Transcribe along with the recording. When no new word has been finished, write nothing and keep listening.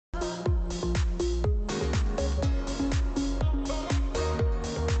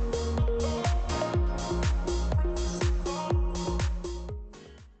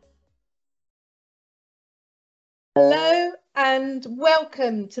Hello and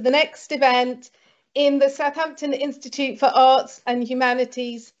welcome to the next event in the Southampton Institute for Arts and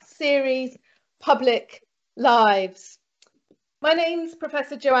Humanities series, Public Lives. My name's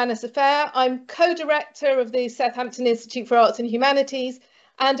Professor Joanna. I'm co-director of the Southampton Institute for Arts and Humanities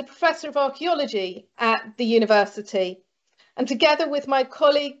and a professor of archaeology at the university. And together with my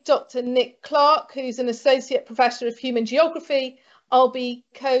colleague, Dr. Nick Clarke, who's an associate professor of human geography, I'll be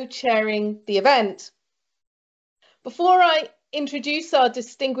co-chairing the event. Before I introduce our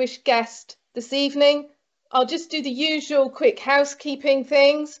distinguished guest this evening, I'll just do the usual quick housekeeping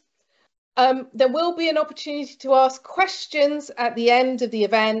things. There will be an opportunity to ask questions at the end of the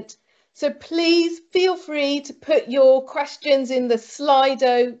event, so please feel free to put your questions in the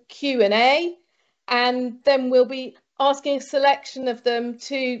Slido Q&A, and then we'll be asking a selection of them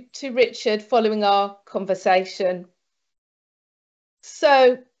to Richard following our conversation.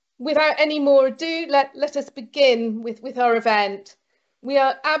 So, without any more ado, let us begin with our event. We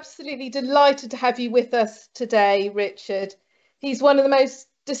are absolutely delighted to have you with us today, Richard. He's one of the most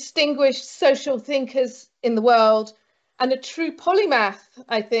distinguished social thinkers in the world and a true polymath,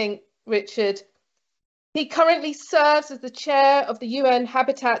 I think, Richard. He currently serves as the chair of the UN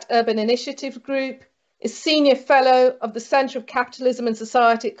Habitat Urban Initiative Group, is senior fellow of the Centre of Capitalism and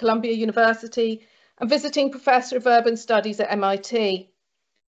Society at Columbia University, and visiting professor of urban studies at MIT.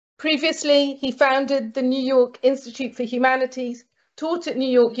 Previously, he founded the New York Institute for Humanities, taught at New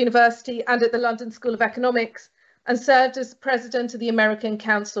York University and at the London School of Economics, and served as president of the American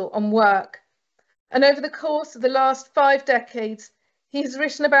Council on Work. And over the course of the last 5 decades, he has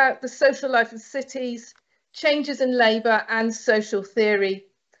written about the social life of cities, changes in labour and social theory.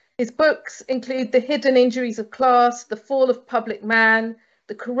 His books include The Hidden Injuries of Class, The Fall of Public Man,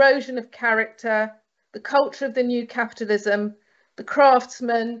 The Corrosion of Character, The Culture of the New Capitalism, The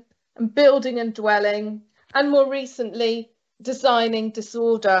Craftsman, and Building and Dwelling, and more recently, Designing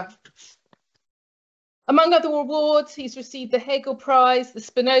Disorder. Among other awards, he's received the Hegel Prize, the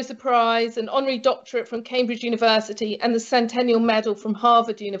Spinoza Prize, an honorary doctorate from Cambridge University, and the Centennial Medal from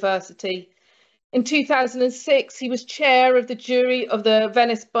Harvard University. In 2006, he was chair of the jury of the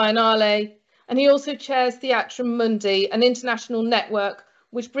Venice Biennale, and he also chairs Theatrum Mundi, an international network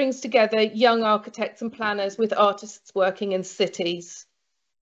which brings together young architects and planners with artists working in cities.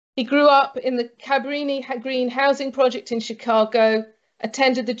 He grew up in the Cabrini Green Housing Project in Chicago,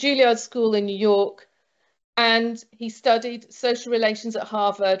 attended the Juilliard School in New York, and he studied social relations at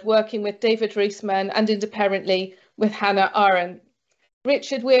Harvard, working with David Reisman and independently with Hannah Arendt.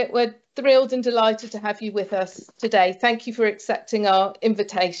 Richard, we're thrilled and delighted to have you with us today. Thank you for accepting our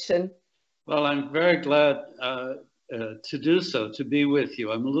invitation. Well, I'm very glad to do so, to be with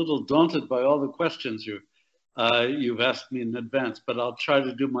you. I'm a little daunted by all the questions you've asked me in advance, but I'll try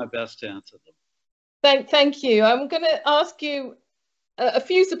to do my best to answer them. Thank you. I'm going to ask you a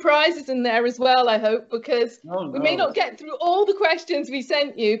few surprises in there as well, I hope, because we may not get through all the questions we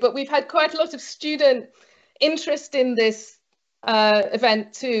sent you, but we've had quite a lot of student interest in this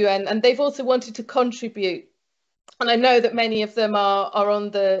event too, and they've also wanted to contribute. And I know that many of them are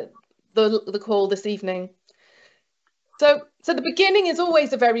on the call this evening. So the beginning is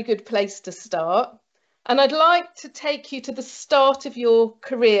always a very good place to start. And I'd like to take you to the start of your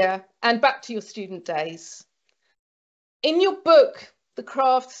career and back to your student days. In your book, The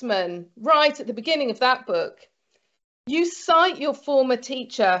Craftsman, right at the beginning of that book, you cite your former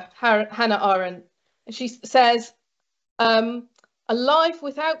teacher, Hannah Arendt, and she says, a life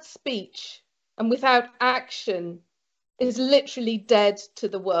without speech and without action is literally dead to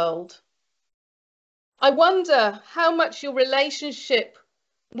the world. I wonder how much your relationship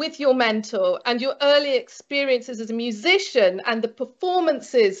with your mentor and your early experiences as a musician and the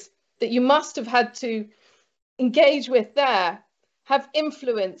performances that you must have had to engage with there have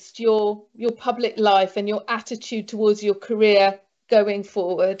influenced your public life and your attitude towards your career going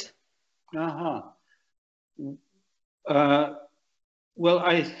forward. Well,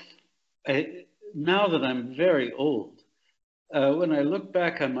 now that I'm very old, when I look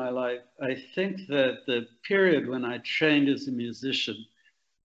back on my life, I think that the period when I trained as a musician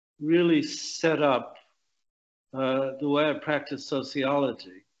really set up the way I practice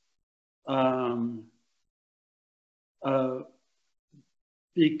sociology.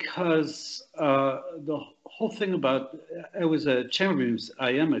 Because the whole thing about, I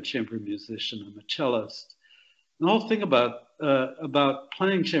am a chamber musician, I'm a cellist. The whole thing about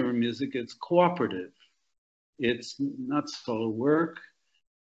playing chamber music, it's cooperative. It's not solo work.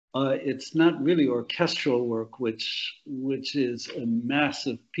 It's not really orchestral work, which is a mass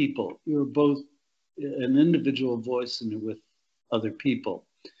of people. You're both an individual voice and you're with other people.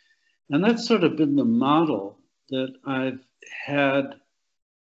 And that's sort of been the model that I've had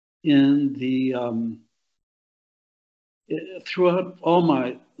in the throughout all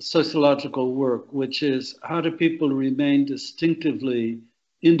my sociological work, which is how do people remain distinctively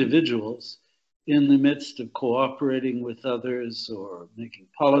individuals in the midst of cooperating with others or making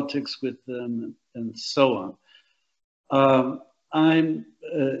politics with them and so on.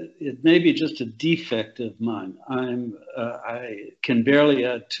 It may be just a defect of mine. I can barely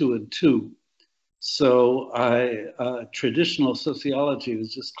add 2 and 2. So traditional sociology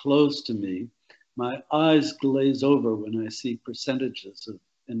was just closed to me. My eyes glaze over when I see percentages of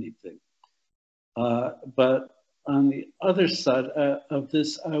anything. But on the other side of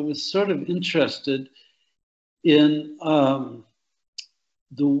this, I was sort of interested in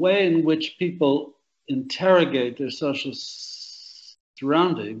the way in which people interrogate their social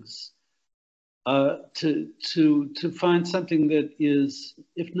surroundings to find something that is,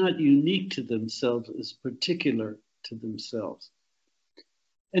 if not unique to themselves, is particular to themselves.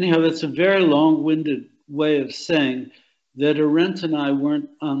 Anyhow, that's a very long-winded way of saying that Arendt and I weren't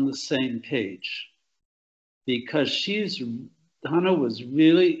on the same page, because Hannah was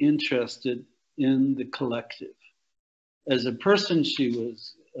really interested in the collective. As a person, she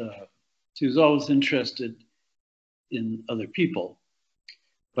was always interested in other people.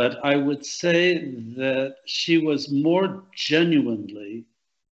 But I would say that she was more genuinely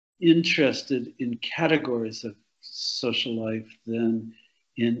interested in categories of social life than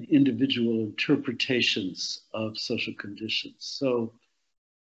in individual interpretations of social conditions. So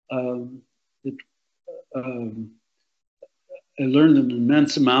I learned an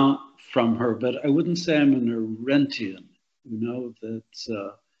immense amount from her, but I wouldn't say I'm an Arendtian,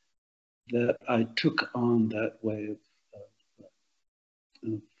 that I took on that way of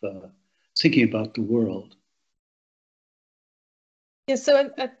thinking about the world. Yeah, so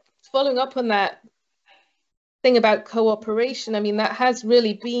following up on that thing about cooperation, I mean, that has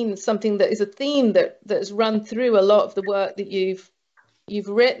really been something that is a theme that has run through a lot of the work that you've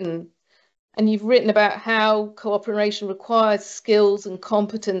written. And you've written about how cooperation requires skills and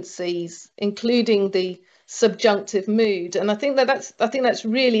competencies, including the subjunctive mood. And I think that's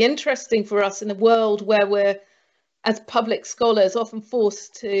really interesting for us in a world where we're, as public scholars, often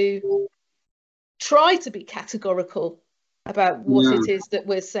forced to try to be categorical about what it is that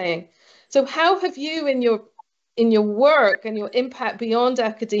we're saying. So how have you, in your work and your impact beyond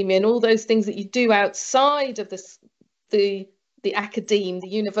academia and all those things that you do outside of the academe, the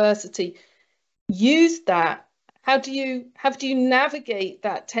university, used that? How do you navigate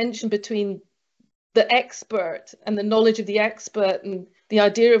that tension between the expert and the knowledge of the expert and the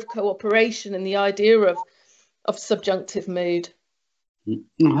idea of cooperation and the idea of subjunctive mood?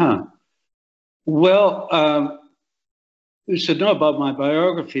 Well, you should know about my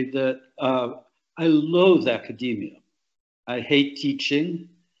biography that I loathe academia. I hate teaching.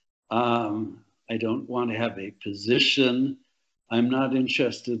 I don't want to have a position. I'm not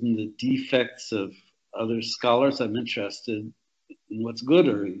interested in the defects of other scholars. I'm interested in what's good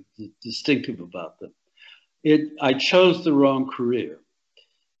or distinctive about them. I chose the wrong career.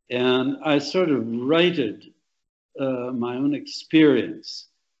 And I sort of righted my own experience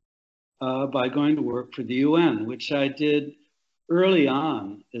by going to work for the UN, which I did early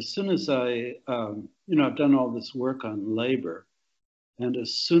on. As soon as I've done all this work on labor. And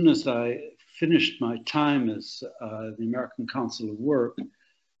as soon as I finished my time as the American Council of Work,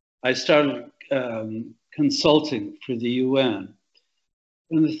 I started consulting for the UN.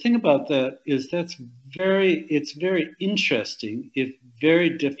 And the thing about that is it's very interesting, if very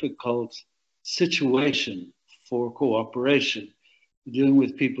difficult situation for cooperation, dealing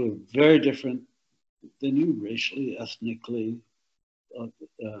with people who are very different than you, racially, ethnically,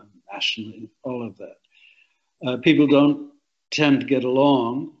 nationally, all of that. People don't tend to get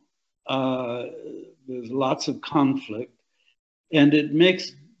along. There's lots of conflict, and it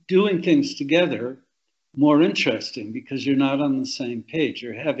makes doing things together more interesting because you're not on the same page.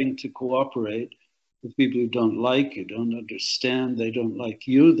 You're having to cooperate with people who don't like you, don't understand, they don't like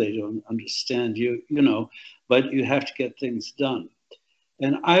you, they don't understand you, but you have to get things done.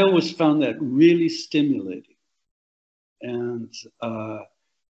 And I always found that really stimulating. And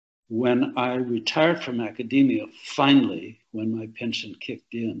when I retired from academia, finally, when my pension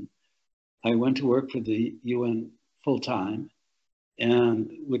kicked in, I went to work for the UN full time, and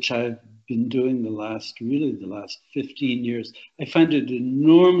which I've been doing the last 15 years. I find it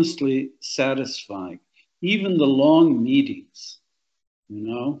enormously satisfying. Even the long meetings,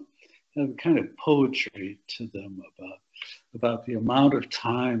 have a kind of poetry to them about the amount of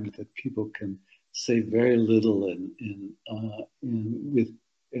time that people can say very little and with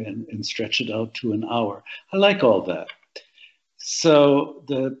and stretch it out to an hour. I like all that. So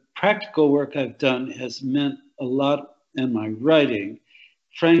the practical work I've done has meant a lot, and my writing,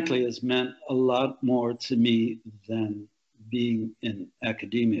 frankly, has meant a lot more to me than being in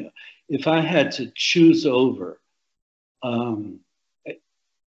academia. If I had to choose over, and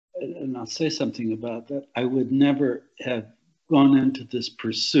I'll say something about that, I would never have gone into this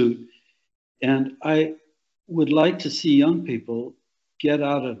pursuit. And I would like to see young people get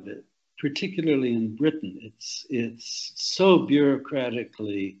out of it, particularly in Britain. It's so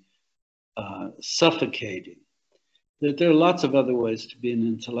bureaucratically suffocating that there are lots of other ways to be an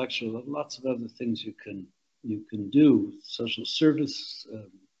intellectual, lots of other things you can do, social service,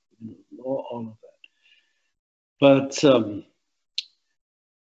 law, all of that. But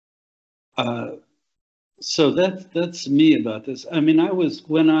so that's me about this. I mean,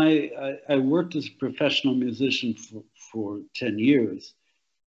 when I worked as a professional musician for 10 years,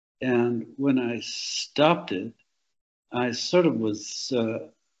 and when I stopped it, I sort of was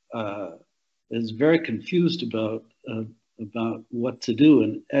very confused about what to do.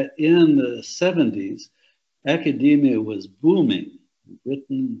 And in the 70s, academia was booming,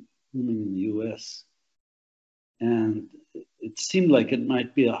 Britain, booming in the US. And it seemed like it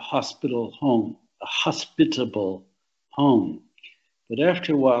might be a hospitable home. But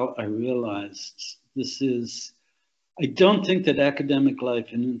after a while, I realized I don't think that academic life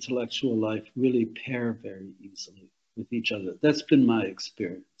and intellectual life really pair very easily with each other. That's been my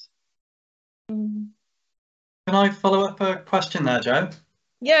experience. Can I follow up a question there, Jo?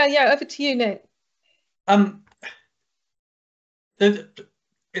 Yeah, over to you, Nick.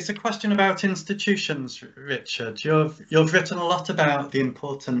 It's a question about institutions, Richard. You've written a lot about the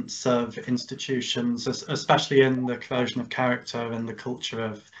importance of institutions, especially in the corrosion of character and the culture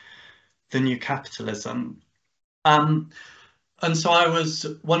of the new capitalism. And so I was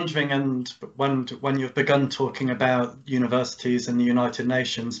wondering, and when you've begun talking about universities and the United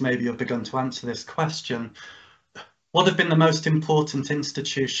Nations, maybe you've begun to answer this question. What have been the most important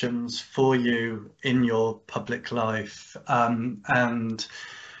institutions for you in your public life? And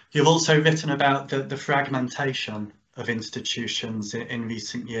you've also written about the fragmentation of institutions in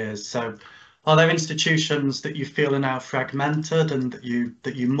recent years. So are there institutions that you feel are now fragmented and that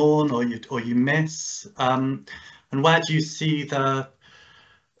you mourn or you miss? And where do you see the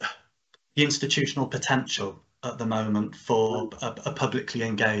institutional potential at the moment for a publicly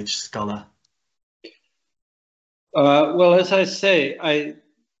engaged scholar? Well, as I say, I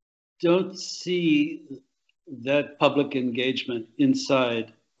don't see that public engagement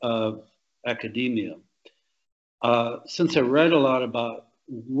inside of academia. Since I write a lot about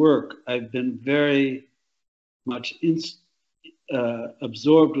work, I've been very much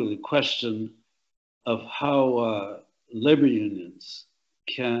absorbed with the question of how labor unions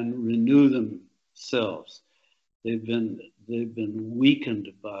can renew themselves. They've been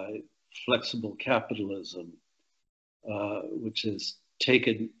weakened by flexible capitalism, which has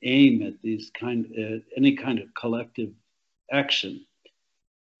taken aim at any kind of collective action.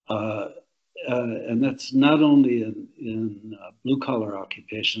 And that's not only in blue-collar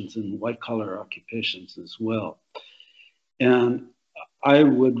occupations, in white-collar occupations as well. And I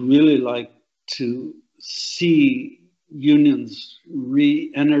would really like to see unions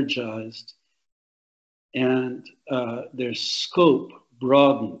re-energized and their scope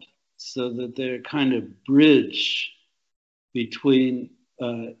broadened so that they're kind of bridge between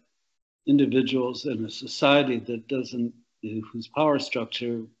individuals and a society that whose power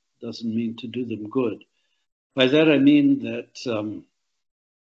structure doesn't mean to do them good. By that I mean that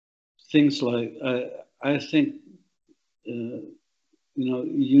things like I think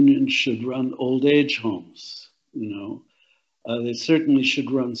unions should run old age homes. They certainly should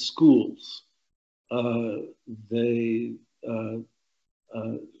run schools. They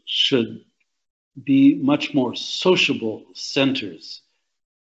should be much more sociable centers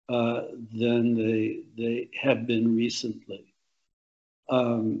than they have been recently.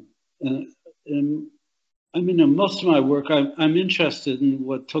 And I mean, in most of my work, I'm interested in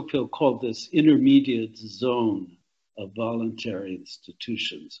what Tocqueville called this intermediate zone of voluntary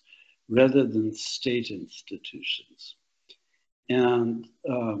institutions rather than state institutions. And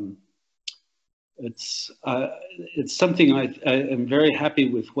it's something I am very happy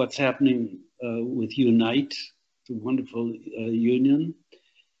with what's happening with Unite, the wonderful union.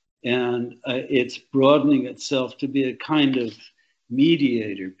 And it's broadening itself to be a kind of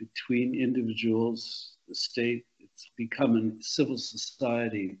mediator between individuals, the state. It's become a civil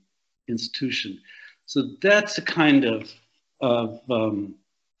society institution. So that's a kind of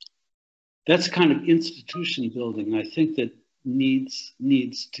institution building. I think that needs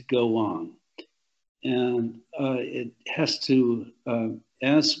to go on. And it has to,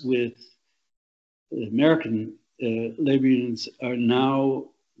 as with American labor unions are now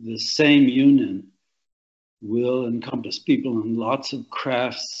the same union, will encompass people in lots of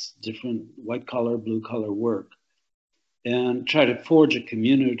crafts, different white collar, blue collar work, and try to forge a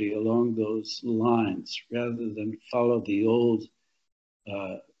community along those lines rather than follow the old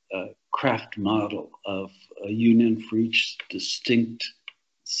craft model of a union for each distinct,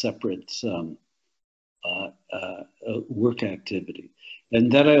 separate work activity.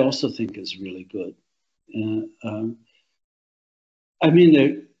 And that I also think is really good. I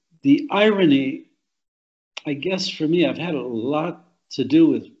mean, the irony, I guess for me, I've had a lot to do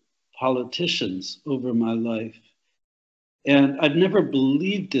with politicians over my life, and I've never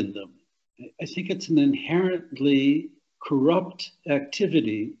believed in them. I think it's an inherently corrupt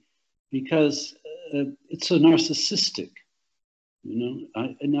activity because it's so narcissistic. You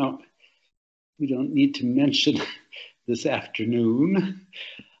know, now we don't need to mention this afternoon,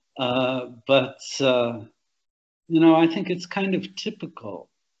 but you know, I think it's kind of typical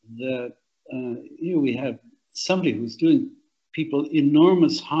that you know, we have somebody who's doing people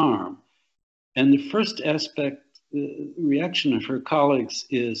enormous harm, and the first aspect, the reaction of her colleagues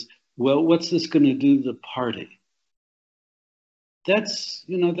is, well, what's this going to do to the party? That's,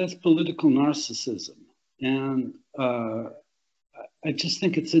 you know, that's political narcissism. And I just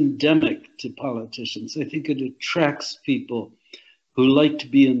think it's endemic to politicians. I think it attracts people who like to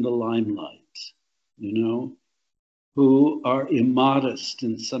be in the limelight, you know, who are immodest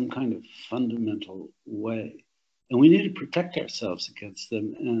in some kind of fundamental way. And we need to protect ourselves against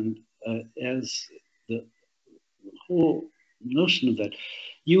them. And as the whole notion of that,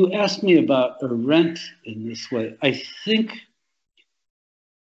 you asked me about Arendt in this way. I think,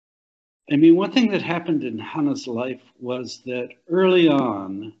 I mean, one thing that happened in Hannah's life was that early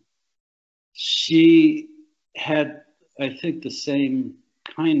on, she had, I think, the same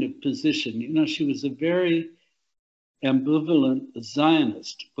kind of position. You know, she was a very ambivalent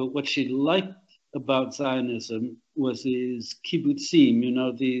Zionist, but what she liked about Zionism was these kibbutzim, you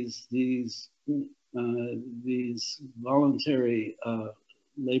know, these voluntary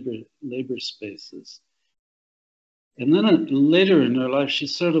labor spaces. And then later in her life, she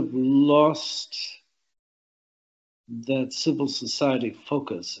sort of lost that civil society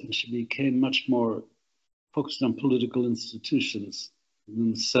focus, and she became much more focused on political institutions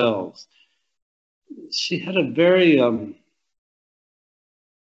themselves. She had a very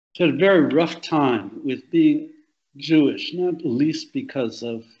rough time with being Jewish, not least because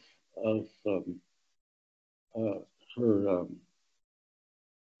of her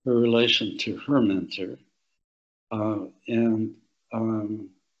relation to her mentor,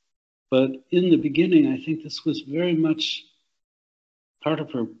 but in the beginning, I think this was very much part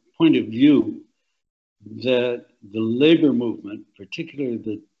of her point of view that the labor movement, particularly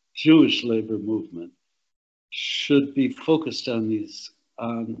the Jewish labor movement, should be focused on these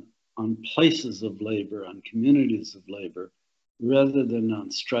on places of labor, on communities of labor, rather than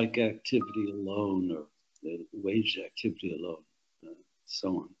on strike activity alone or wage activity alone,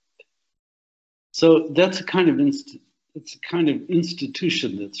 so on. So that's a kind of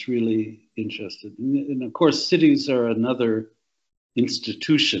institution that's really interested. And of course, cities are another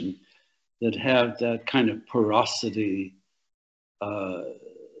institution that have that kind of porosity,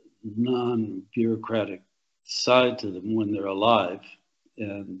 non-bureaucratic side to them when they're alive.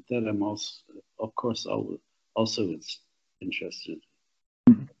 And that I'm also, of course, also interested.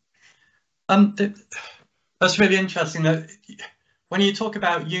 That's really interesting that when you talk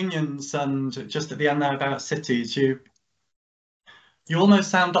about unions and just at the end there about cities, you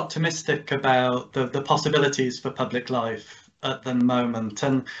almost sound optimistic about the possibilities for public life at the moment.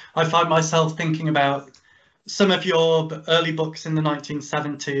 And I find myself thinking about some of your early books in the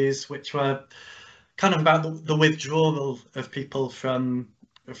 1970s, which were kind of about the withdrawal of people from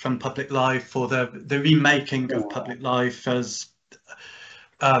public life, or the remaking of public life as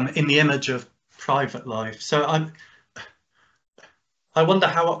in the image of private life. So I wonder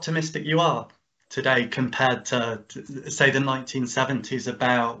how optimistic you are today compared to say the 1970s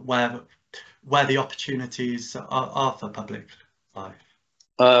about where the opportunities are for public life.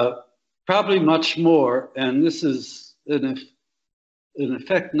 Probably much more, and this is an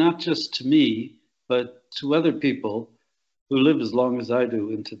effect not just to me, but to other people who live as long as I do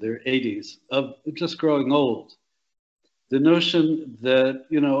into their 80s, of just growing old. The notion that,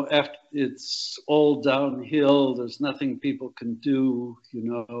 you know, after it's all downhill, there's nothing people can do, you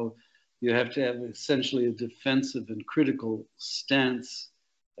know, you have to have essentially a defensive and critical stance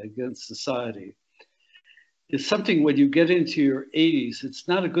against society. is something when you get into your 80s, it's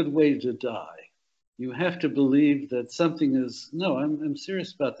not a good way to die. You have to believe that something is, no, I'm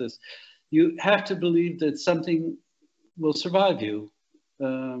serious about this. You have to believe that something will survive you,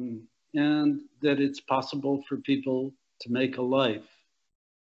 and that it's possible for people to make a life.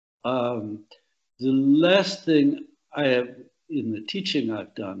 The last thing I have in the teaching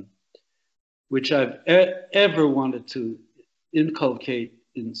I've done, which I've ever wanted to inculcate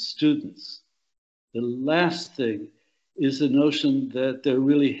in students, the last thing is the notion that they're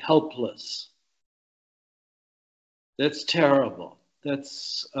really helpless. That's terrible.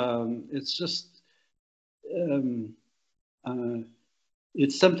 That's, it's just,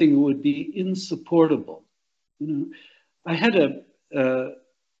 it's something that would be insupportable. You know, I had a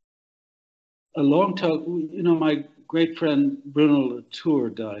long talk, you know, my great friend Bruno Latour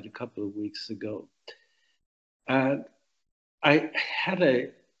died a couple of weeks ago. And I had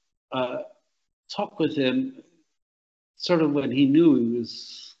a talk with him sort of when he knew he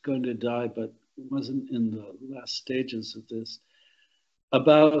was going to die, but wasn't in the last stages of this,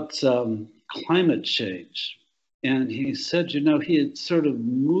 about climate change. And he said, you know, he had sort of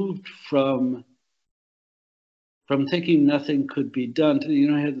moved from thinking nothing could be done to,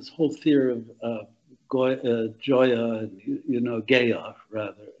 you know, he had this whole theory of Joya, and, you know, Gaia,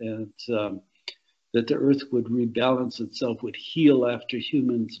 rather, and that the earth would rebalance itself, would heal after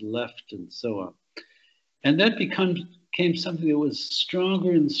humans left, and so on. And that became something that was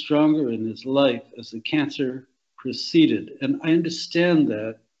stronger and stronger in his life as the cancer proceeded. And I understand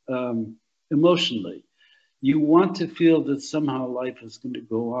that emotionally. You want to feel that somehow life is going to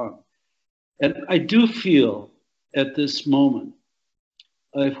go on. And I do feel at this moment,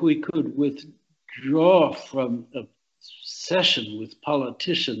 if we could withdraw from obsession with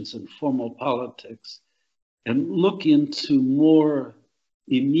politicians and formal politics and look into more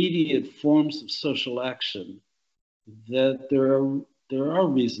immediate forms of social action, that there are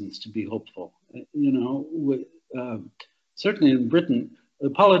reasons to be hopeful. You know, certainly in Britain, the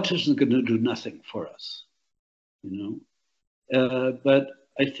politicians are going to do nothing for us. You know, but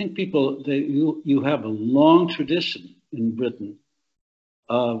I think people, you have a long tradition in Britain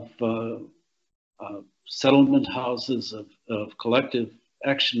of settlement houses, of collective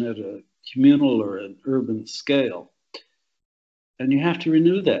action at a communal or an urban scale. And you have to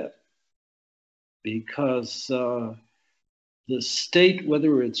renew that, because the state,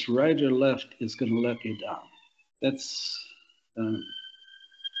 whether it's right or left, is going to let you down. That's,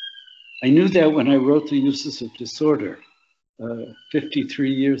 I knew that when I wrote The Uses of Disorder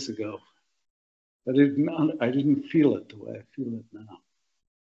 53 years ago. But I didn't feel it the way I feel it now.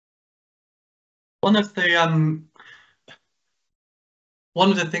 One of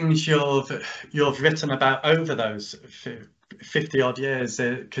the things you've written about over those 50 odd years,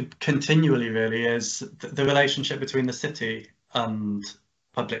 continually really, is the relationship between the city and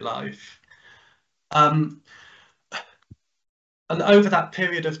public life. And over that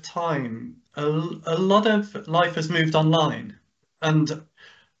period of time, a lot of life has moved online. And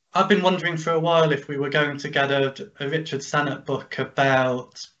I've been wondering for a while if we were going to get a Richard Sennett book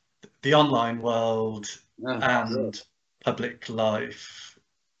about the online world and public life.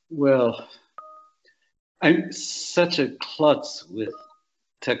 Well, I'm such a klutz with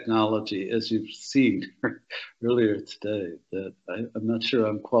technology, as you've seen earlier today, that I'm not sure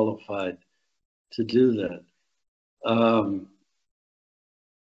I'm qualified to do that.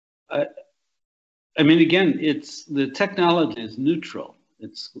 I mean, again, the technology is neutral.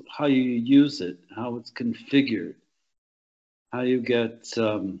 It's how you use it, how it's configured, how you get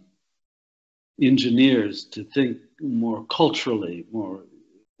engineers to think more culturally, more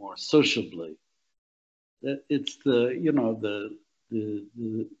sociably. It's the, you know,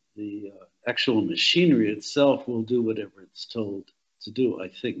 the actual machinery itself will do whatever it's told to do, I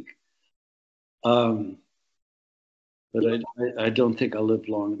think. But I don't think I'll live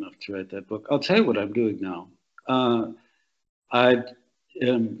long enough to write that book. I'll tell you what I'm doing now. I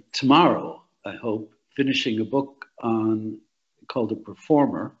am tomorrow, I hope, finishing a book called A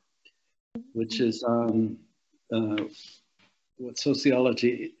Performer, which is on what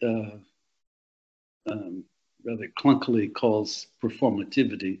sociology rather clunkily calls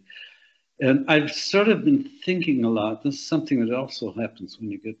performativity. And I've sort of been thinking a lot, this is something that also happens when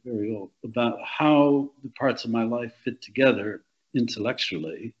you get very old, about how the parts of my life fit together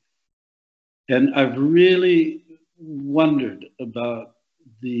intellectually. And I've really wondered about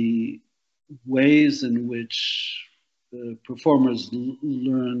the ways in which performers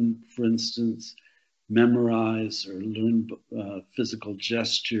learn, for instance, memorize or learn physical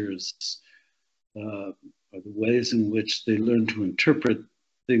gestures, or the ways in which they learn to interpret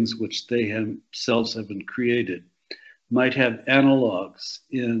things which they themselves haven't created, might have analogs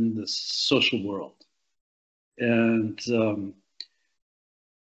in the social world. And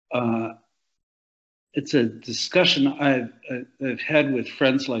it's a discussion I've had with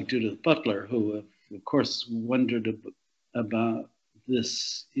friends like Judith Butler, who have, of course, wondered about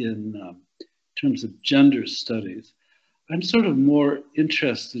this in terms of gender studies. I'm sort of more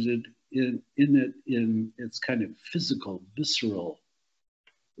interested in it in its kind of physical, visceral,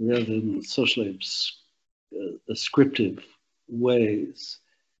 rather than socially ascriptive ways.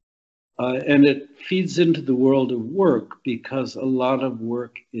 And it feeds into the world of work because a lot of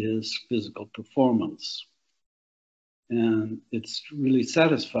work is physical performance. And it's really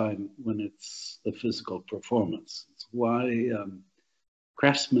satisfying when it's a physical performance. It's why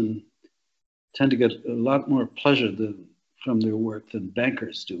craftsmen tend to get a lot more pleasure from their work than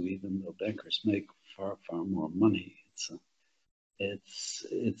bankers do, even though bankers make far, far more money.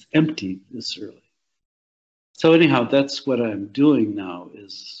 It's empty viscerally. So anyhow, that's what I'm doing now,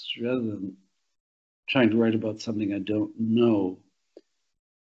 is rather than trying to write about something I don't know,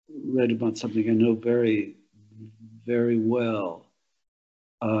 write about something I know very, very well.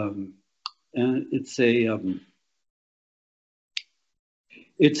 And it's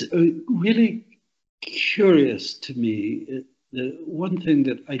really curious to me. The one thing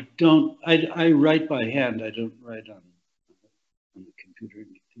that I write by hand, I don't write on the computer or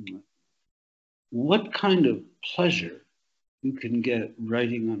anything like that. What kind of pleasure you can get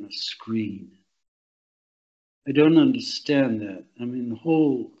writing on a screen? I don't understand that. I mean, the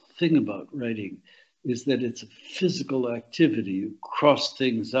whole thing about writing is that it's a physical activity. You cross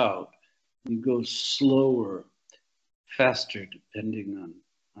things out. You go slower, faster, depending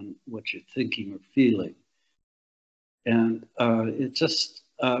on what you're thinking or feeling. And it just,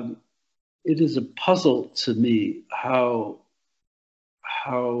 it is a puzzle to me how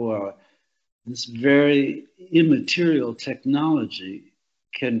this very immaterial technology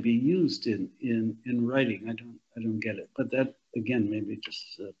can be used in writing. I don't get it. But that, again, maybe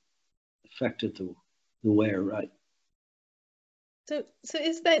just affected the way I write. So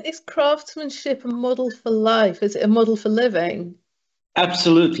is craftsmanship a model for life? Is it a model for living?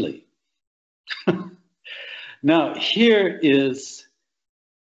 Absolutely. Now, here is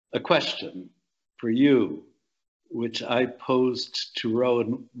a question for you, which I posed to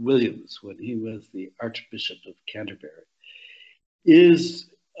Rowan Williams when he was the Archbishop of Canterbury. Is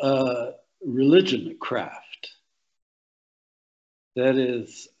religion a craft? That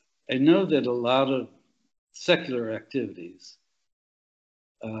is, I know that a lot of secular activities,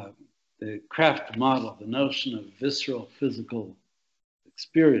 the craft model, the notion of visceral physical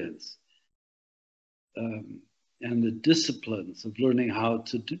experience, and the disciplines of learning how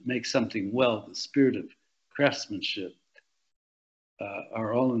to make something well, the spirit of craftsmanship,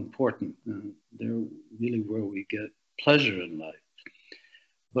 are all important. And they're really where we get pleasure in life.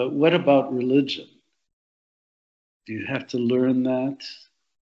 But what about religion? Do you have to learn that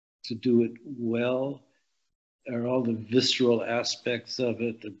to do it well? Are all the visceral aspects of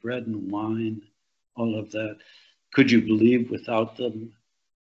it, the bread and wine, all of that, could you believe without them?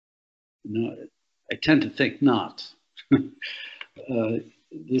 No, I tend to think not.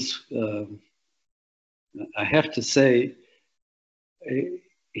 I have to say,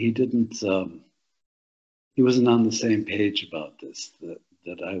 he wasn't on the same page about this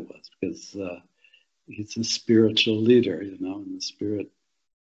that I was, because he's a spiritual leader, and the spirit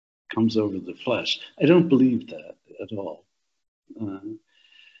comes over the flesh. I don't believe that at all.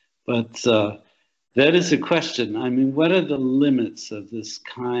 But that is a question. I mean, what are the limits of this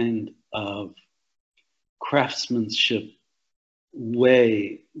kind of craftsmanship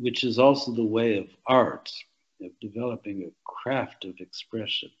way, which is also the way of art, of developing a craft of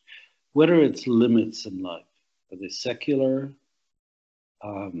expression? What are its limits in life? Are they secular?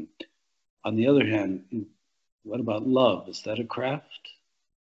 On the other hand, what about love? Is that a craft?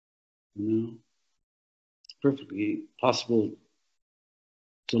 It's perfectly possible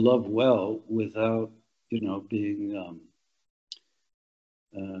to love well without, being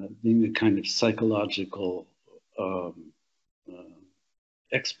a kind of psychological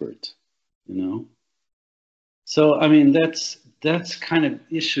expert, So, I mean, that's kind of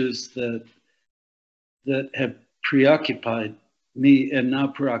issues that have preoccupied me and now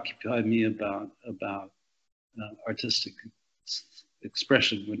preoccupy me about artistic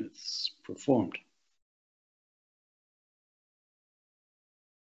expression when it's performed.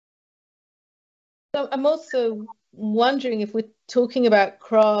 So I'm also wondering, if we're talking about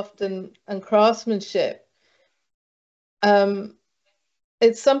craft and craftsmanship,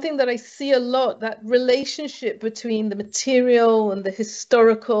 it's something that I see a lot, that relationship between the material and the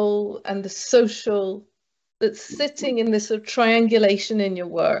historical and the social that's sitting in this sort of triangulation in your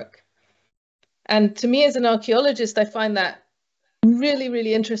work. And to me as an archaeologist, I find that really,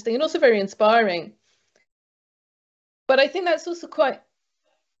 really interesting and also very inspiring. But I think that's also quite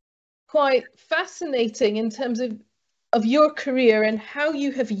fascinating in terms of your career and how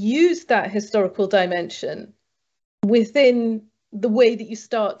you have used that historical dimension within the way that you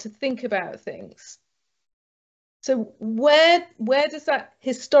start to think about things. So where does that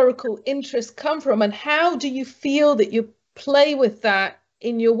historical interest come from, and how do you feel that you play with that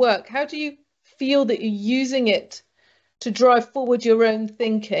in your work? How do you feel that you're using it to drive forward your own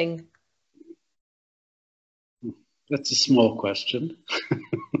thinking? That's a small question.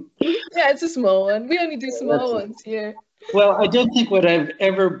 Yeah, it's a small one. We only do small ones here. Well, I don't think what I've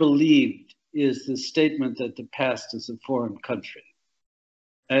ever believed is the statement that the past is a foreign country.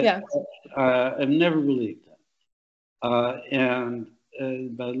 I've never believed that. And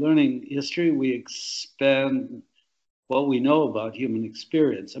by learning history, we expand what we know about human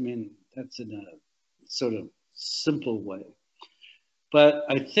experience. I mean, that's in a sort of simple way. But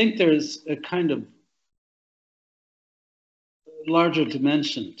I think there's a kind of larger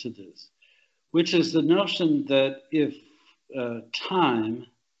dimension to this, which is the notion that if time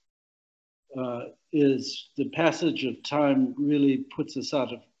is the passage of time really puts us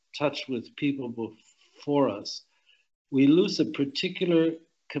out of touch with people before us, we lose a particular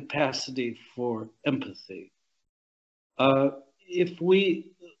capacity for empathy. If we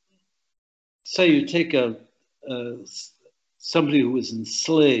say you take somebody who was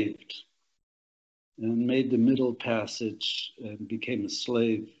enslaved and made the Middle Passage and became a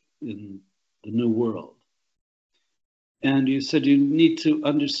slave in the New World, and you said you need to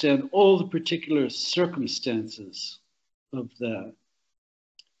understand all the particular circumstances of that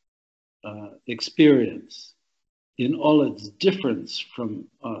experience in all its difference from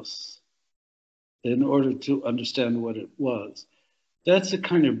us in order to understand what it was. That's a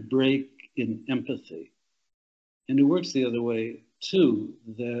kind of break in empathy. And it works the other way too,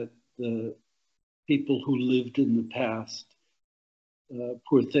 that the people who lived in the past,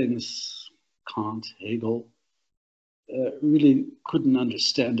 poor things, Kant, Hegel, really couldn't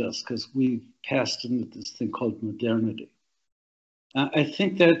understand us because we passed into this thing called modernity. I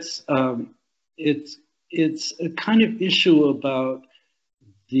think that's it's a kind of issue about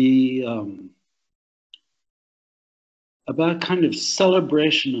the about kind of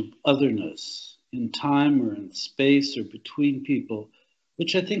celebration of otherness in time or in space or between people,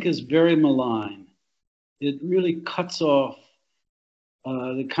 which I think is very malign. It really cuts off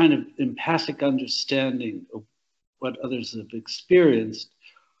the kind of empathic understanding of what others have experienced,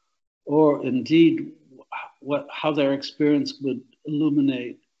 or indeed how their experience would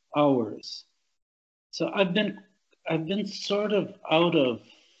illuminate ours. So I've been sort of out of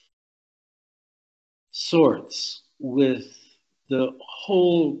sorts with the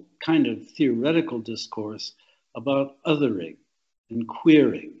whole kind of theoretical discourse about othering and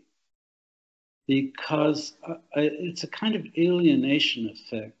queering, because it's a kind of alienation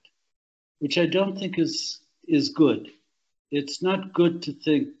effect, which I don't think is good. It's not good to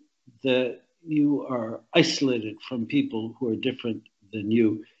think that you are isolated from people who are different than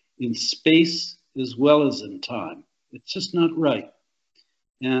you in space as well as in time. It's just not right.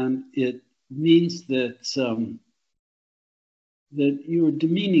 And it means that that you're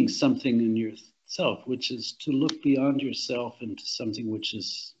demeaning something in yourself, which is to look beyond yourself into something which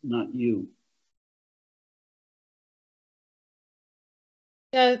is not you.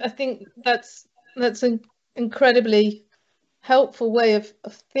 Yeah, I think that's an incredibly helpful way of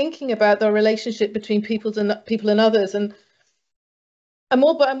thinking about the relationship between people and others. And I'm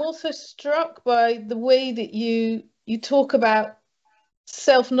also struck by the way that you talk about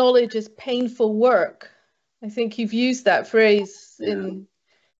self-knowledge as painful work. I think you've used that phrase in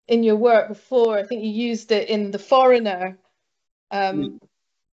your work before. I think you used it in The Foreigner, and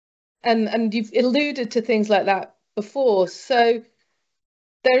you've alluded to things like that before. So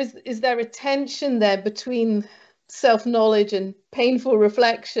is there a tension there between self-knowledge and painful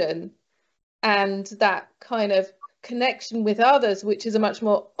reflection and that kind of connection with others, which is a much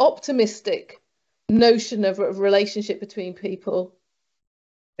more optimistic notion of relationship between people?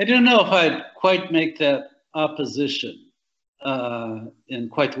 I don't know if I'd quite make that opposition in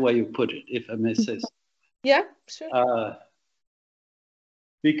quite the way you put it, if I may say so. Yeah, sure.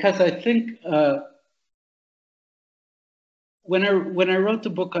 Because I think when I wrote the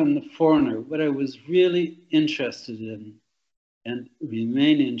book on The Foreigner, what I was really interested in and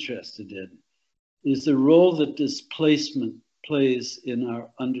remain interested in is the role that displacement plays in our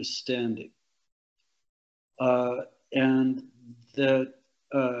understanding. And that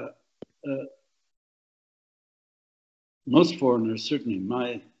most foreigners, certainly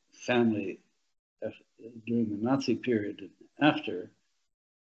my family during the Nazi period and after,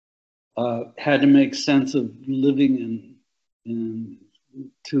 had to make sense of living in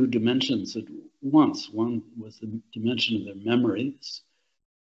two dimensions at once. One was the dimension of their memories,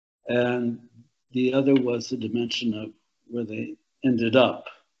 and the other was the dimension of where they ended up.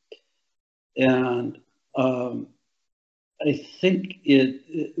 And I think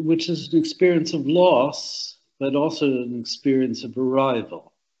which is an experience of loss, but also an experience of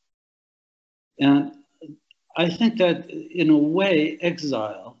arrival. And I think that in a way,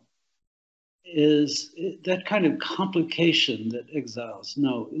 exile is that kind of complication that exiles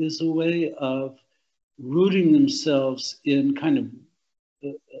know is a way of rooting themselves in kind of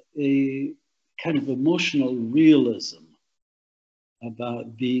a kind of emotional realism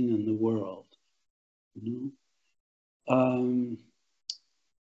about being in the world. You know?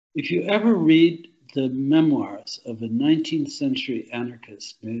 If you ever read the memoirs of a 19th century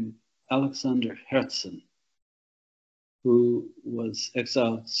anarchist named Alexander Herzen, who was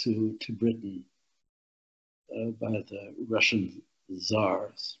exiled to Britain by the Russian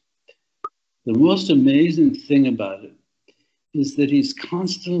czars, the most amazing thing about it is that he's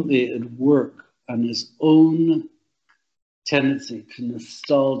constantly at work on his own tendency to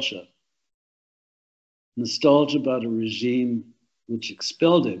nostalgia about a regime which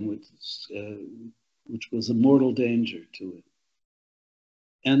expelled him, which was a mortal danger to him.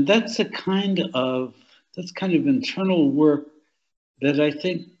 And that's kind of internal work that I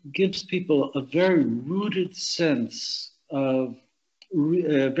think gives people a very rooted sense of,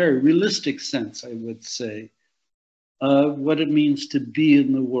 a very realistic sense, I would say, of what it means to be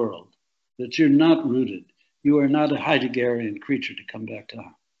in the world, that you're not rooted. You are not a Heideggerian creature, to come back to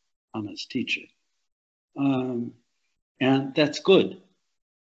Anna's teaching. And that's good,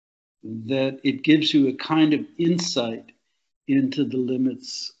 that it gives you a kind of insight into the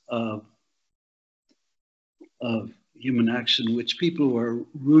limits of human action, which people who are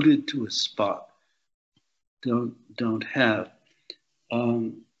rooted to a spot don't have.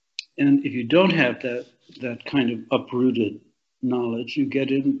 And if you don't have that kind of uprooted knowledge, you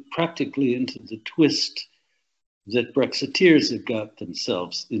get practically into the twist that Brexiteers have got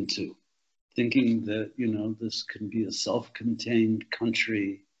themselves into, thinking that, this can be a self-contained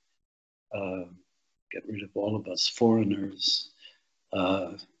country, get rid of all of us foreigners,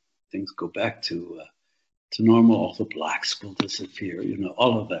 things go back to normal, all the blacks will disappear,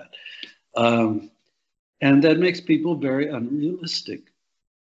 all of that. And that makes people very unrealistic.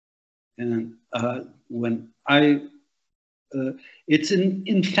 And when it's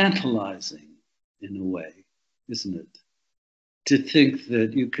infantilizing in a way, isn't it? To think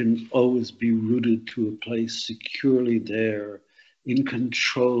that you can always be rooted to a place securely there, in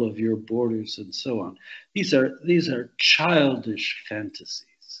control of your borders and so on. These are childish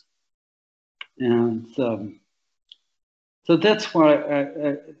fantasies. And so that's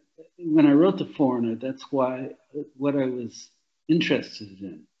why when I wrote The Foreigner, that's why what I was interested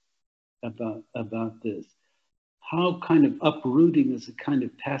in about this, how kind of uprooting is a kind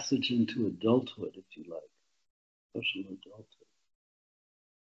of passage into adulthood, if you like, social adulthood.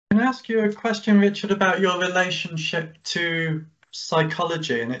 Can I ask you a question, Richard, about your relationship to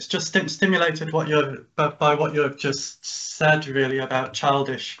psychology? And it's just stimulated by what you have just said, really, about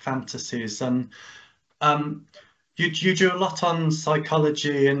childish fantasies. And you do a lot on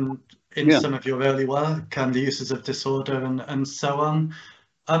psychology in some of your early work and the uses of disorder and so on.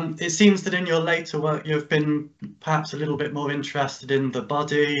 It seems that in your later work, you've been perhaps a little bit more interested in the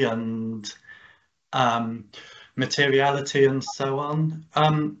body and materiality and so on.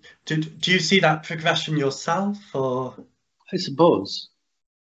 Do you see that progression yourself, or? I suppose.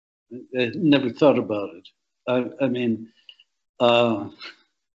 I never thought about it. I mean,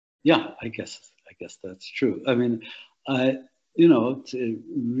 yeah, I guess that's true. I mean,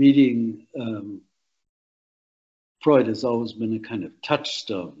 reading Freud has always been a kind of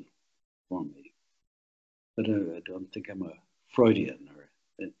touchstone for me, but I don't think I'm a Freudian or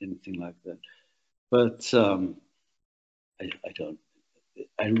anything like that. But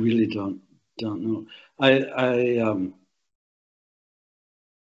I really don't know.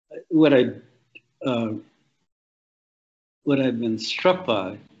 What I've been struck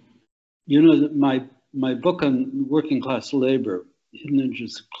by, that my book on working class labor, Hidden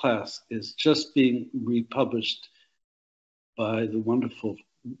Interests of Class, is just being republished by the wonderful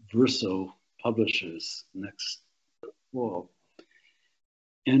Verso publishers next fall.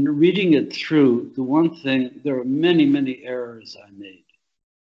 And reading it through, the one thing, there are many, many errors I made,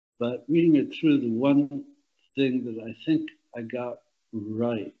 but reading it through, the one thing that I think I got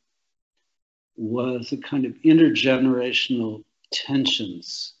right was a kind of intergenerational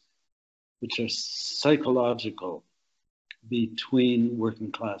tensions, which are psychological, between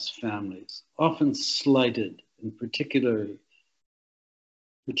working class families, often slighted, and particularly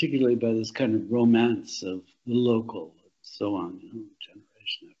by this kind of romance of the local and so on,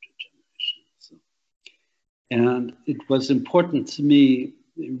 generation after generation. So, and it was important to me,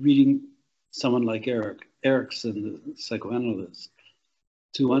 reading someone like Erikson, the psychoanalyst,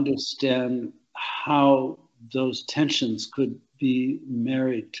 to understand how those tensions could be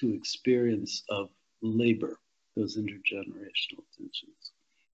married to experience of labor, those intergenerational tensions.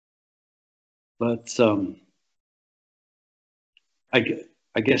 But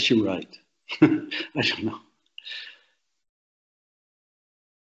I guess you're right. I don't know.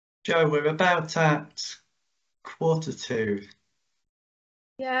 Joe, we're about at 1:45.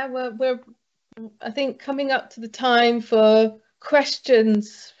 Yeah, we're I think coming up to the time for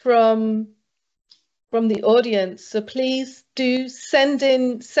questions from the audience. So please do send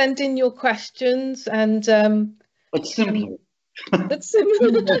in your questions and but simpler. But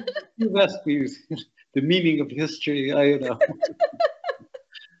simpler. You asked me the meaning of history. I know.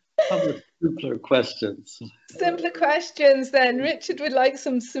 How about simpler questions? Simpler questions then. Richard would like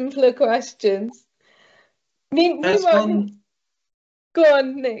some simpler questions. Go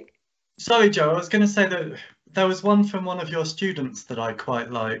on, Nick. Sorry, Joe. I was going to say that there was one from one of your students that I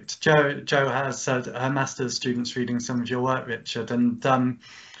quite liked. Joe has her master's students reading some of your work, Richard, and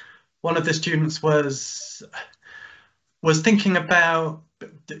one of the students was thinking about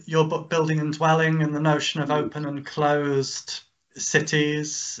your book Building and Dwelling and the notion of open and closed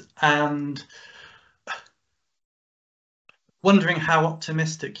cities, and wondering how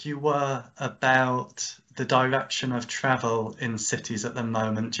optimistic you were about the direction of travel in cities at the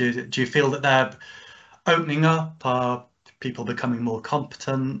moment. Do you feel that they're opening up? Are people becoming more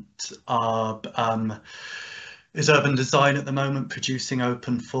competent? Is urban design at the moment producing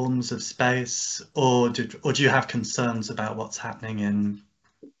open forms of space, or do you have concerns about what's happening in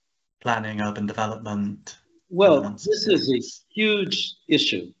planning, urban development? Well, this is a huge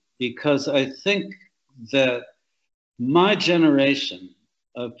issue, because I think that my generation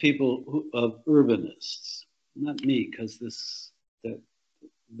of people, of urbanists, not me,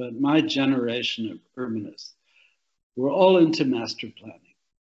 but my generation of urbanists, were all into master planning.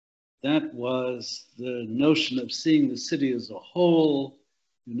 That was the notion of seeing the city as a whole,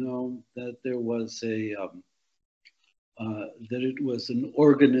 that there was that it was an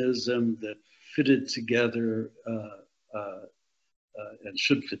organism that fitted together and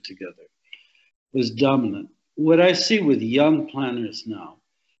should fit together, was dominant. What I see with young planners now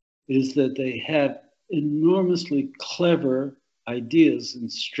is that they have enormously clever ideas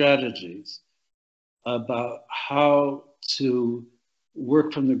and strategies about how to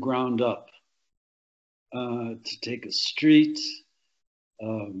work from the ground up, to take a street,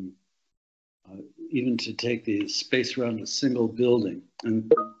 even to take the space around a single building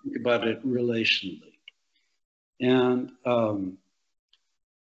and think about it relationally. And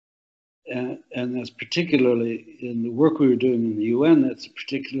that's particularly in the work we were doing in the UN, that's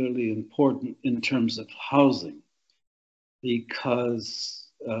particularly important in terms of housing, because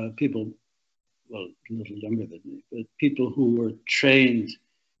people, well, a little younger than me, but people who were trained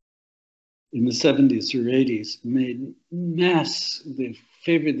in the 70s or 80s they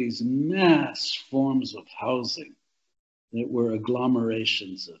favored these mass forms of housing that were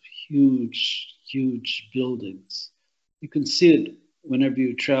agglomerations of huge, huge buildings. You can see it whenever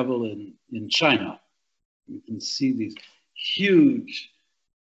you travel in China. You can see these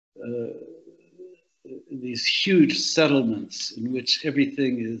huge settlements in which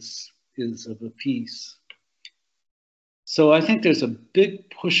everything is of a piece. So I think there's a big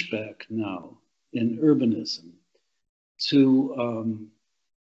pushback now in urbanism to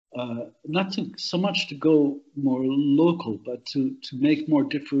not so much to go more local, but to make more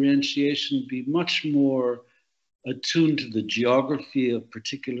differentiation, be much more attuned to the geography of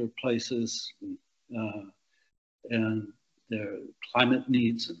particular places and their climate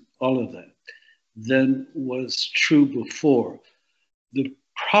needs and all of that than was true before. The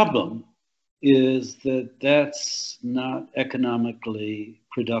problem is that that's not economically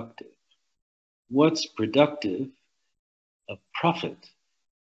productive. What's productive, of profit,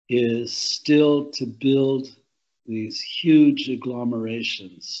 is still to build these huge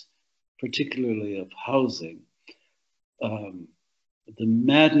agglomerations, particularly of housing. The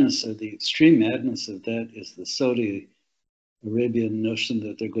madness, or the extreme madness of that, is the Saudi Arabian notion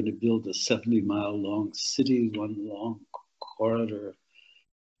that they're going to build a 70-mile long city, one long corridor.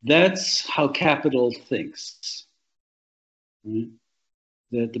 That's how capital thinks. Right?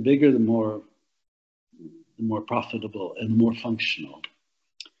 That the bigger, the more profitable and more functional.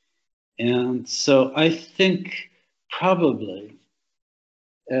 And so I think probably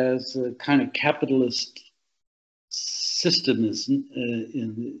as a kind of capitalist system is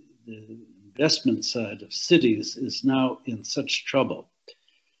in the investment side of cities is now in such trouble.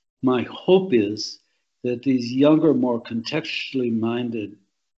 My hope is that these younger, more contextually minded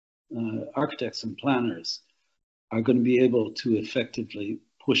architects and planners are going to be able to effectively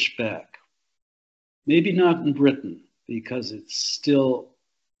push back. Maybe not in Britain, because it's still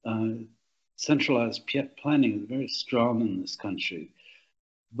centralized planning is very strong in this country.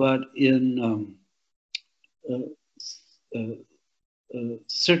 But in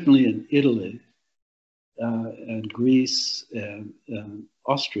certainly in Italy and Greece and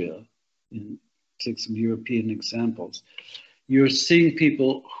Austria, in take some European examples, you're seeing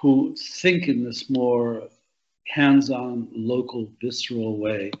people who think in this more hands-on, local, visceral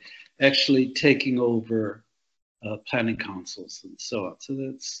way, actually taking over planning councils and so on. So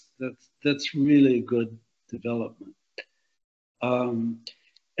that's really a good development.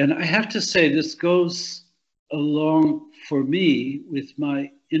 And I have to say, this goes along for me with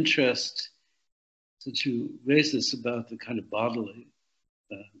my interest, since you raised this about the kind of bodily,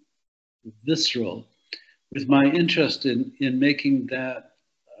 visceral, with my interest in making that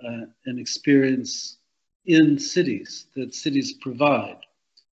an experience in cities, that cities provide.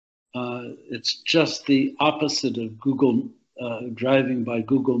 It's just the opposite of Google driving by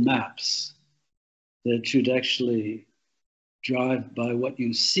Google Maps, that you'd actually drive by what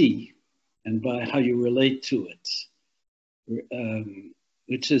you see and by how you relate to it,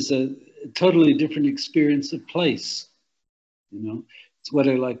 which is a totally different experience of place. You know, it's what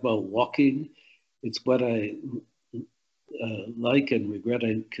I like about walking. It's what I like and regret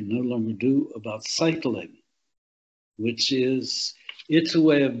I can no longer do about cycling, which is, it's a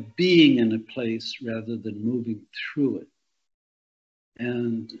way of being in a place rather than moving through it.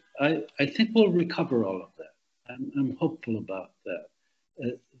 And I think we'll recover all of that. I'm hopeful about that.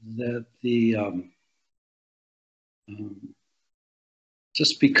 That the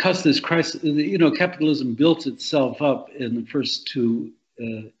just because this crisis, you know, capitalism built itself up in the first two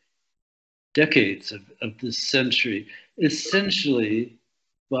decades of this century, essentially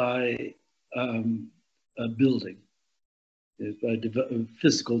by building, by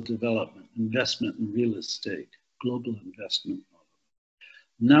physical development, investment in real estate, global investment.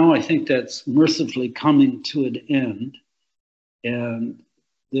 Now I think that's mercifully coming to an end, and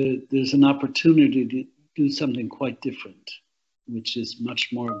there's an opportunity to do something quite different, which is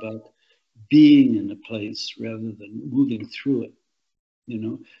much more about being in a place rather than moving through it, you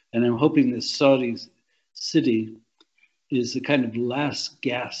know. And I'm hoping this Saudi city is the kind of last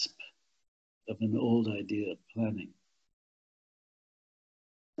gasp of an old idea of planning.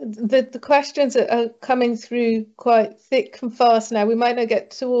 The questions are coming through quite thick and fast now. We might not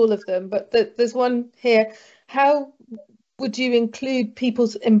get to all of them, but there's one here. How would you include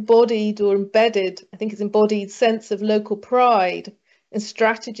people's embodied or embedded, I think it's embodied, sense of local pride in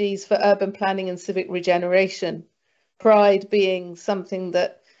strategies for urban planning and civic regeneration? Pride being something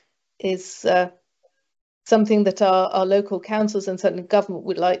that is something that our local councils and certainly government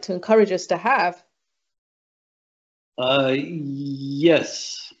would like to encourage us to have.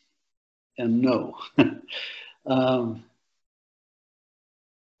 Yes and no.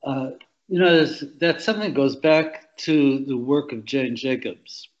 You know, that's something that goes back to the work of Jane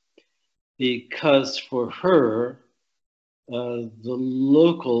Jacobs, because for her, the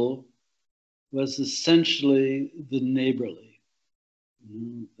local was essentially the neighborly. You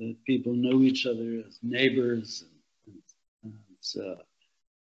know, that people know each other as neighbors.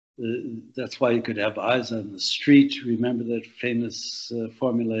 And that's why you could have eyes on the street. Remember that famous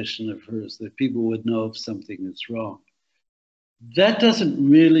formulation of hers, that people would know if something is wrong. That doesn't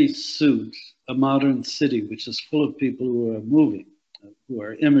really suit a modern city, which is full of people who are moving, who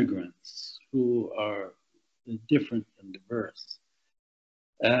are immigrants, who are different and diverse.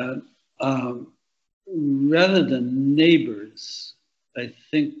 And rather than neighbors, I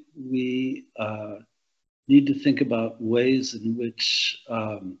think we need to think about ways in which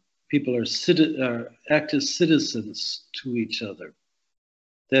people are act as citizens to each other.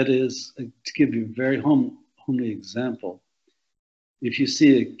 That is, to give you a very homely example, if you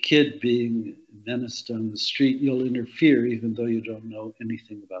see a kid being menaced on the street, you'll interfere even though you don't know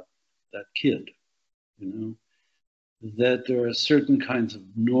anything about that kid, you know? That there are certain kinds of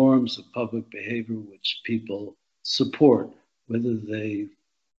norms of public behavior which people support, whether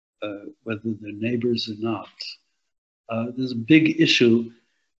they're neighbors or not. There's a big issue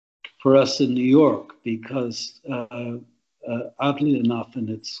for us in New York because, oddly enough, and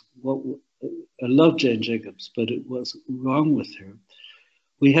it's what I love Jane Jacobs, but it was wrong with her.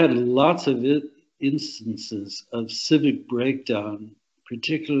 We had lots of instances of civic breakdown,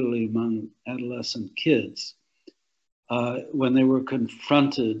 particularly among adolescent kids, when they were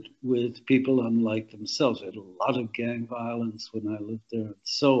confronted with people unlike themselves. We had a lot of gang violence when I lived there and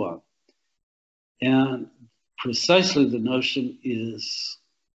so on. And precisely the notion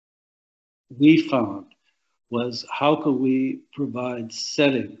we found was how could we provide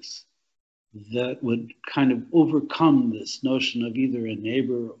settings that would kind of overcome this notion of either a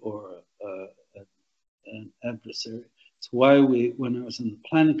neighbor or an adversary. It's why when I was in the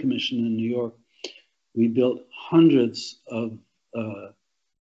Planning Commission in New York, we built hundreds of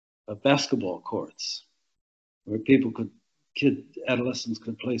basketball courts where adolescents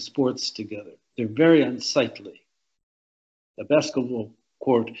could play sports together. They're very unsightly. A basketball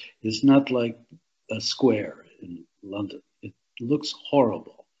court is not like a square in London. It looks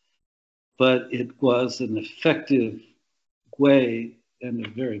horrible, but it was an effective way and a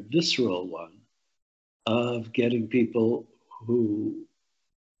very visceral one of getting people who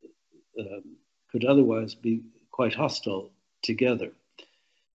could otherwise be quite hostile together.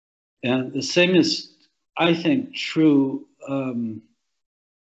 And the same is, I think, true in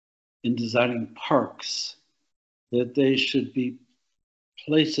designing parks, that they should be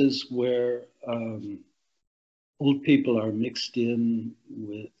places where old people are mixed in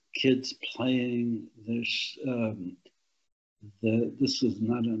with kids playing. This is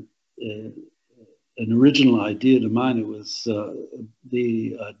not an original idea to mine. It was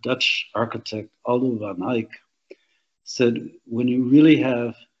the Dutch architect Aldo van Eyck said, when you really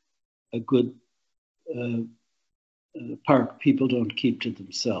have a good park, people don't keep to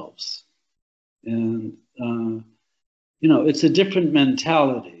themselves. And, it's a different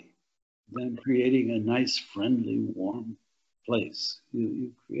mentality than creating a nice, friendly, warm place.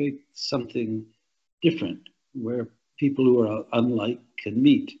 You create something different where people who are unlike can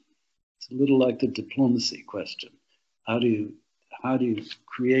meet. It's a little like the diplomacy question. How do you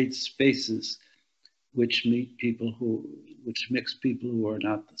create spaces which mix people who are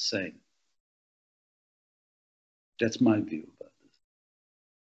not the same? That's my view about this.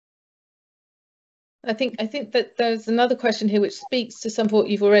 I think that there's another question here which speaks to some of what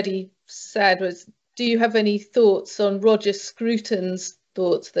you've already said. Was, do you have any thoughts on Roger Scruton's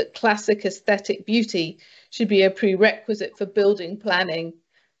thoughts that classic aesthetic beauty should be a prerequisite for building planning,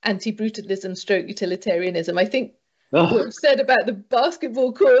 anti-brutalism / utilitarianism? I think what you've said about the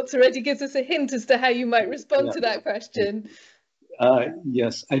basketball courts already gives us a hint as to how you might respond to that question.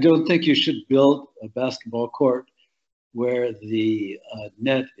 Yes, I don't think you should build a basketball court where the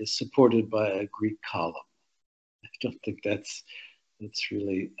net is supported by a Greek column. I don't think that's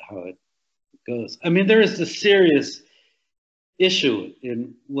really how it goes. I mean, there is a serious issue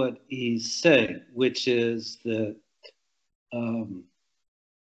in what he's saying, which is that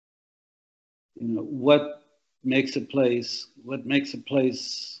what makes a place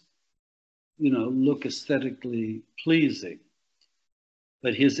look aesthetically pleasing.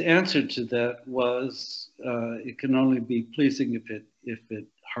 But his answer to that was, it can only be pleasing if it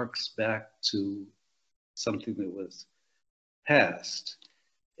harks back to something that was past.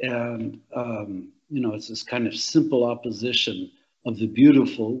 And, it's this kind of simple opposition of the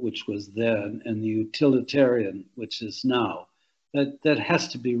beautiful, which was then, and the utilitarian, which is now. That has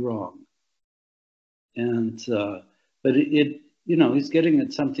to be wrong. And, but he's getting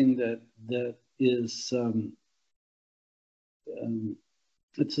at something that is,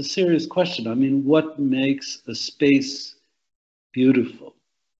 it's a serious question. I mean, what makes a space beautiful?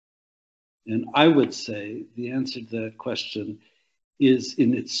 And I would say the answer to that question is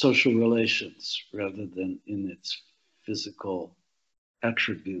in its social relations rather than in its physical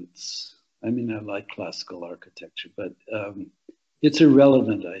attributes. I mean, I like classical architecture, but it's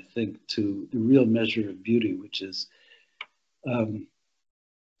irrelevant, I think, to the real measure of beauty, which is, I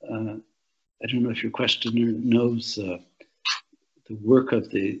don't know if your questioner knows the work of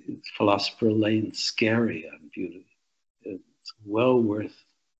the philosopher Elaine Scarry on beauty. It's well worth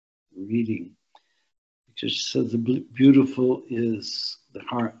reading, because she says the beautiful is the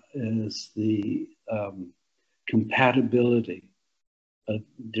heart, is the compatibility of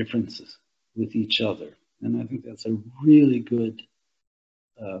differences with each other. And I think that's a really good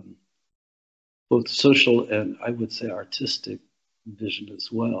both social and, I would say, artistic vision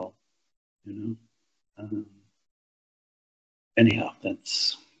as well, anyhow,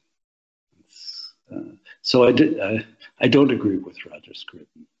 that's So I don't agree with Roger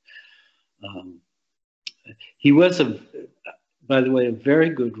Scruton. He was, by the way, a very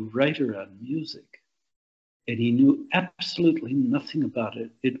good writer on music, and he knew absolutely nothing about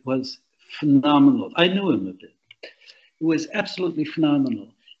it. It was phenomenal. I knew him a bit. It was absolutely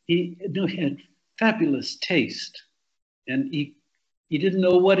phenomenal. He had fabulous taste, and he didn't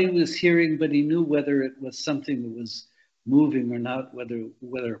know what he was hearing, but he knew whether it was something that was moving or not,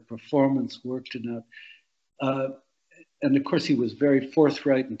 whether a performance worked or not. And of course, he was very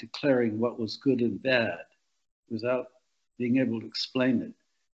forthright in declaring what was good and bad without being able to explain it.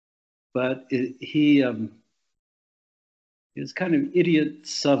 But he was kind of idiot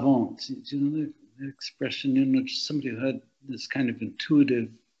savant. You know the expression, you know, somebody who had this kind of intuitive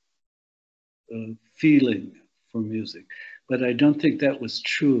feeling for music. But I don't think that was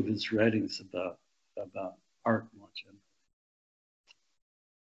true of his writings about art more generally.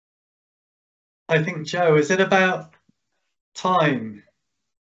 I think, Joe, is it about time?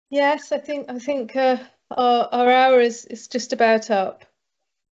 Yes, I think our hour is just about up.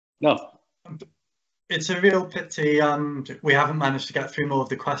 No. It's a real pity we haven't managed to get through more of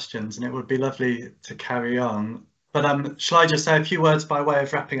the questions, and it would be lovely to carry on. But shall I just say a few words by way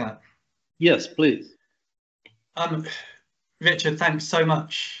of wrapping up? Yes, please. Richard, thanks so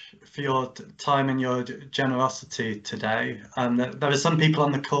much for your time and your generosity today. There are some people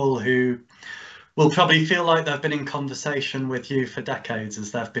on the call who will probably feel like they've been in conversation with you for decades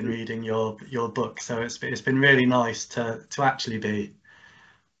as they've been reading your book. So it's been really nice to actually be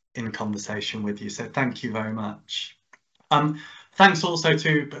in conversation with you. So thank you very much. Thanks also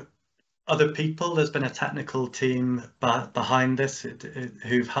to other people. There's been a technical team behind this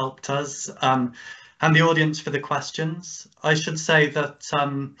who've helped us, and the audience for the questions. I should say that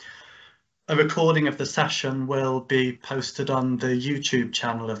a recording of the session will be posted on the YouTube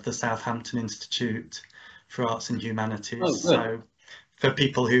channel of the Southampton Institute for Arts and Humanities. Oh, so for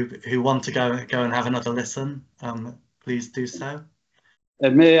people who want to go and have another listen, please do so.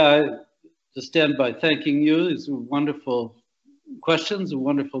 And may I just end by thanking you. These were wonderful questions, a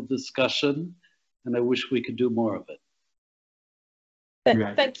wonderful discussion, and I wish we could do more of it.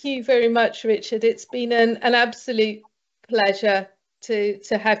 Right. Thank you very much, Richard. It's been an absolute pleasure to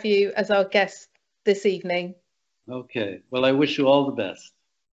have you as our guest this evening. Okay. Well, I wish you all the best.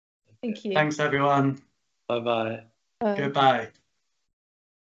 Thank you. Thanks, everyone. Bye-bye. Goodbye.